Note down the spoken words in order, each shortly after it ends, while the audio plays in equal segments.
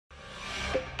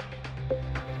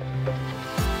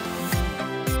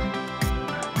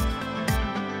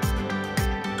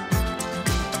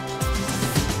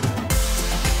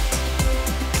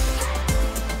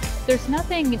There's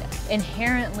nothing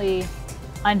inherently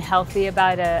unhealthy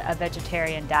about a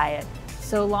vegetarian diet,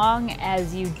 so long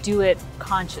as you do it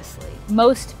consciously.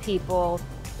 Most people,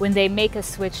 when they make a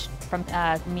switch from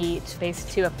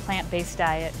meat-based to a plant-based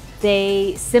diet,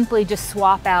 they simply just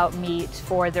swap out meat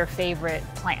for their favorite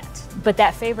plant. But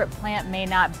that favorite plant may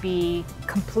not be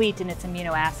complete in its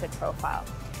amino acid profile.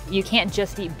 You can't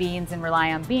just eat beans and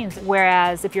rely on beans,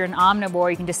 whereas if you're an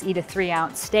omnivore, you can just eat a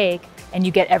 3-ounce steak and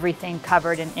you get everything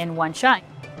covered in one shot.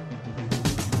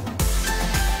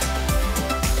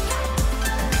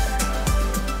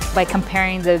 By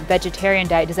comparing the vegetarian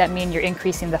diet, does that mean you're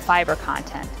increasing the fiber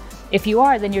content? If you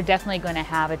are, then you're definitely going to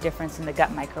have a difference in the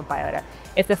gut microbiota.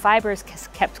 If the fiber is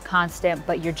kept constant,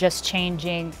 but you're just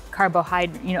changing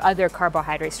other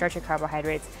carbohydrates, starchy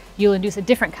carbohydrates, you'll induce a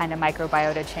different kind of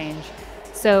microbiota change.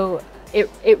 So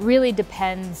it really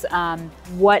depends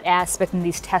what aspect in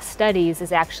these test studies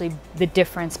is actually the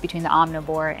difference between the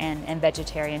omnivore and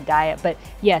vegetarian diet. But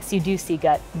yes, you do see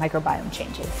gut microbiome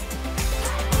changes.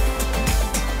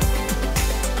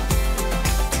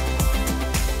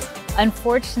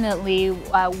 Unfortunately,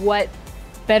 what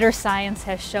better science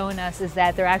has shown us is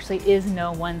that there actually is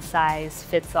no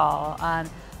one-size-fits-all.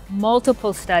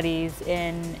 Multiple studies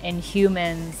in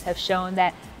humans have shown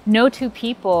that no two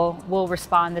people will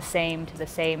respond the same to the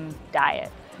same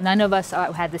diet. None of us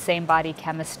had the same body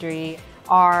chemistry.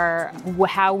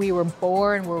 How we were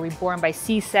born, were we born by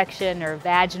C-section or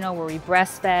vaginal, were we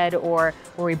breastfed or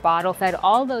were we bottle-fed,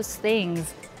 all those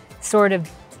things sort of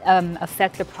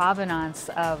affect the provenance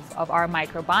of our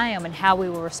microbiome and how we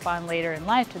will respond later in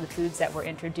life to the foods that we're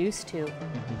introduced to.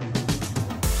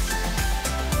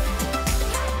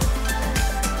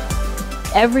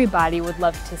 Everybody would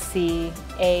love to see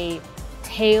a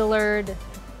tailored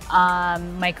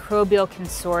microbial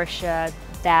consortia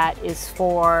that is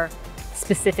for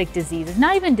specific diseases.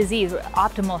 Not even disease,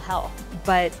 optimal health,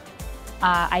 but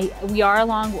we are a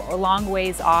long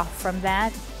ways off from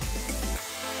that.